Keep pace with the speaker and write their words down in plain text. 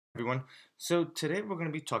everyone. So today we're going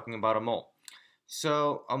to be talking about a mole.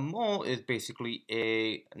 So a mole is basically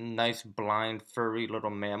a nice blind furry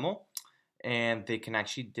little mammal, and they can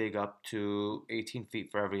actually dig up to 18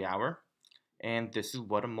 feet for every hour. And this is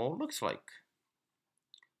what a mole looks like.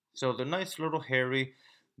 So they're nice little hairy.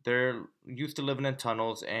 They're used to living in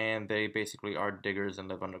tunnels, and they basically are diggers and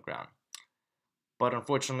live underground. But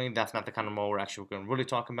unfortunately, that's not the kind of mole we're actually going to really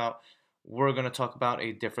talk about. We're going to talk about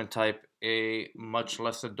a different type, a much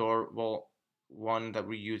less adorable one that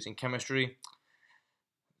we use in chemistry.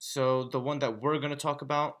 So the one that we're going to talk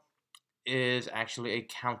about is actually a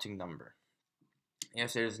counting number.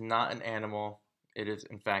 Yes, it is not an animal. It is,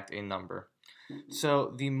 in fact, a number.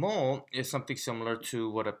 So the mole is something similar to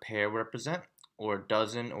what a pair represent, or a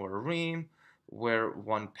dozen, or a ream, where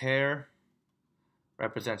one pair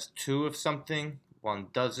represents two of something, one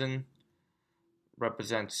dozen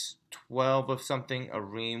represents 12 of something, a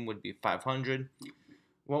ream would be 500.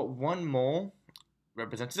 Well, one mole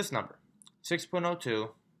represents this number,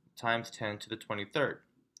 6.02 times 10 to the 23rd.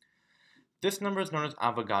 This number is known as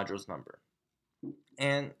Avogadro's number.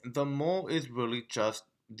 And the mole is really just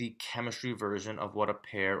the chemistry version of what a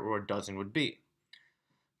pair or a dozen would be.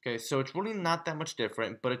 Okay, so it's really not that much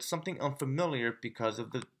different, but it's something unfamiliar because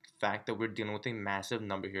of the fact that we're dealing with a massive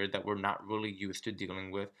number here that we're not really used to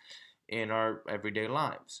dealing with in our everyday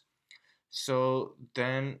lives. So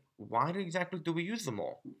then why exactly do we use the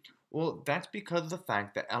mole? Well, that's because of the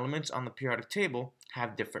fact that elements on the periodic table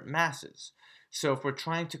have different masses. So if we're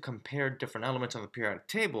trying to compare different elements on the periodic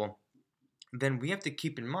table, then we have to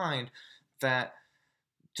keep in mind that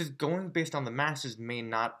just going based on the masses may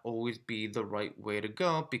not always be the right way to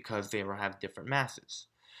go because they have different masses.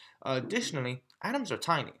 Additionally, atoms are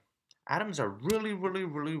tiny. Atoms are really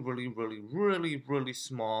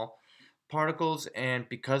small particles, and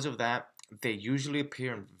because of that, they usually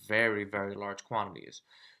appear in very large quantities.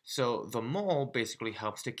 So the mole basically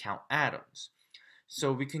helps to count atoms.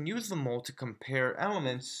 So we can use the mole to compare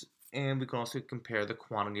elements, and we can also compare the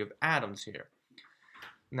quantity of atoms here.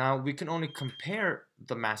 Now, we can only compare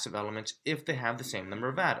the mass of elements if they have the same number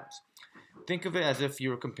of atoms. Think of it as if you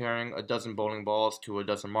were comparing a dozen bowling balls to a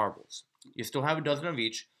dozen marbles. You still have a dozen of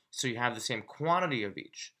each, so you have the same quantity of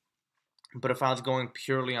each. But if I was going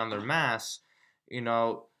purely on their mass,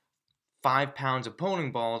 5 pounds of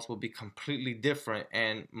bowling balls will be completely different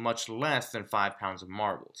and much less than 5 pounds of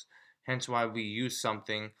marbles. Hence why we use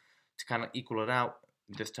something to kind of equal it out.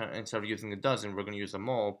 This time, instead of using a dozen, we're going to use a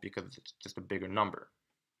mole because it's just a bigger number.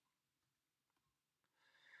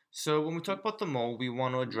 So when we talk about the mole, we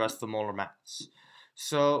want to address the molar mass.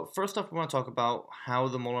 So first off, we want to talk about how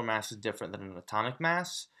the molar mass is different than an atomic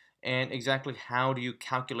mass, and exactly how do you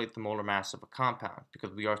calculate the molar mass of a compound,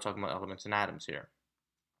 because we are talking about elements and atoms here.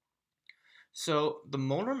 So the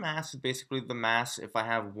molar mass is basically the mass if I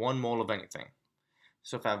have 1 mole of anything.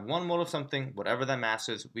 So if I have 1 mole of something, whatever that mass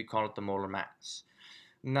is, we call it the molar mass.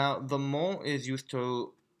 Now the mole is used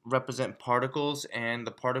to represent particles, and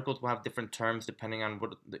the particles will have different terms depending on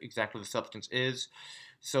what exactly the substance is.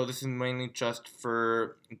 So this is mainly just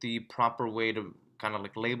for the proper way to kind of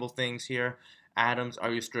like label things here. Atoms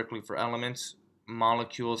are used strictly for elements.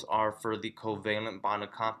 Molecules are for the covalent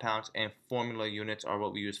bonded compounds, and formula units are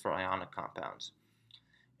what we use for ionic compounds.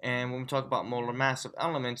 And when we talk about molar mass of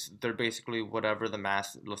elements, they're basically whatever the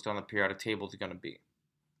mass listed on the periodic table is going to be.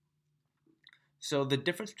 So the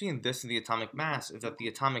difference between this and the atomic mass is that the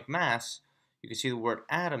atomic mass, you can see the word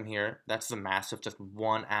atom here, that's the mass of just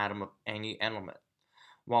 1 atom of any element.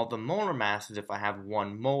 While the molar mass is if I have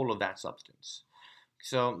 1 mole of that substance.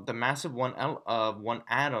 So the mass of one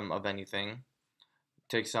atom of anything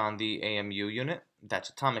takes on the AMU unit, that's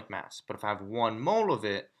atomic mass. But if I have 1 mole of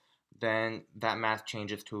it, then that mass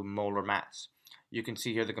changes to molar mass. You can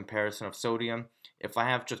see here the comparison of sodium. If I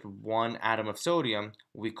have just 1 atom of sodium,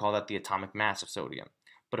 we call that the atomic mass of sodium.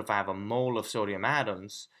 But if I have a mole of sodium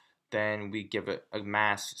atoms, then we give it a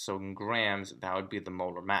mass, so in grams, that would be the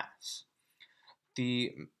molar mass.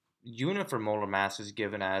 The unit for molar mass is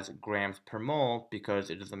given as grams per mole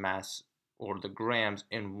because it is the mass, or the grams,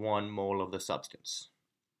 in 1 mole of the substance.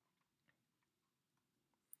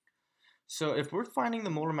 So if we're finding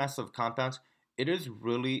the molar mass of compounds, it is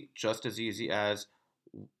really just as easy as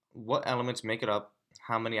what elements make it up,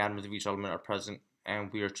 how many atoms of each element are present,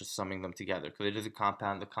 and we are just summing them together because it is a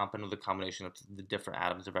compound, the compound of the combination of the different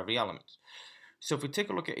atoms of every element. So if we take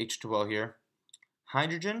a look at H2O here,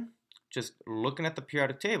 hydrogen, just looking at the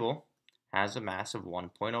periodic table, has a mass of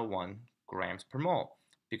 1.01 grams per mole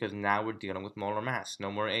because now we're dealing with molar mass,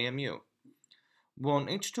 no more AMU. Well, in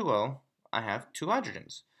H2O, I have 2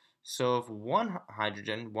 hydrogens. So if 1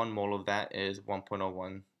 hydrogen, 1 mole of that is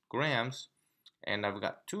 1.01 grams, and I've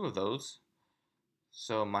got two of those,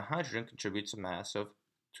 so my hydrogen contributes a mass of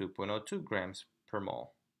 2.02 grams per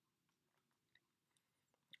mole.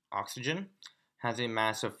 Oxygen has a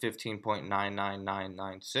mass of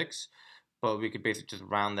 15.99996, but we could basically just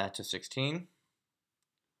round that to 16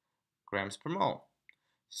 grams per mole.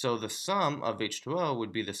 So the sum of H2O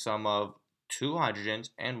would be the sum of two hydrogens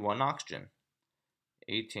and one oxygen,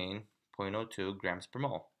 18.02 grams per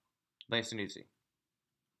mole. Nice and easy.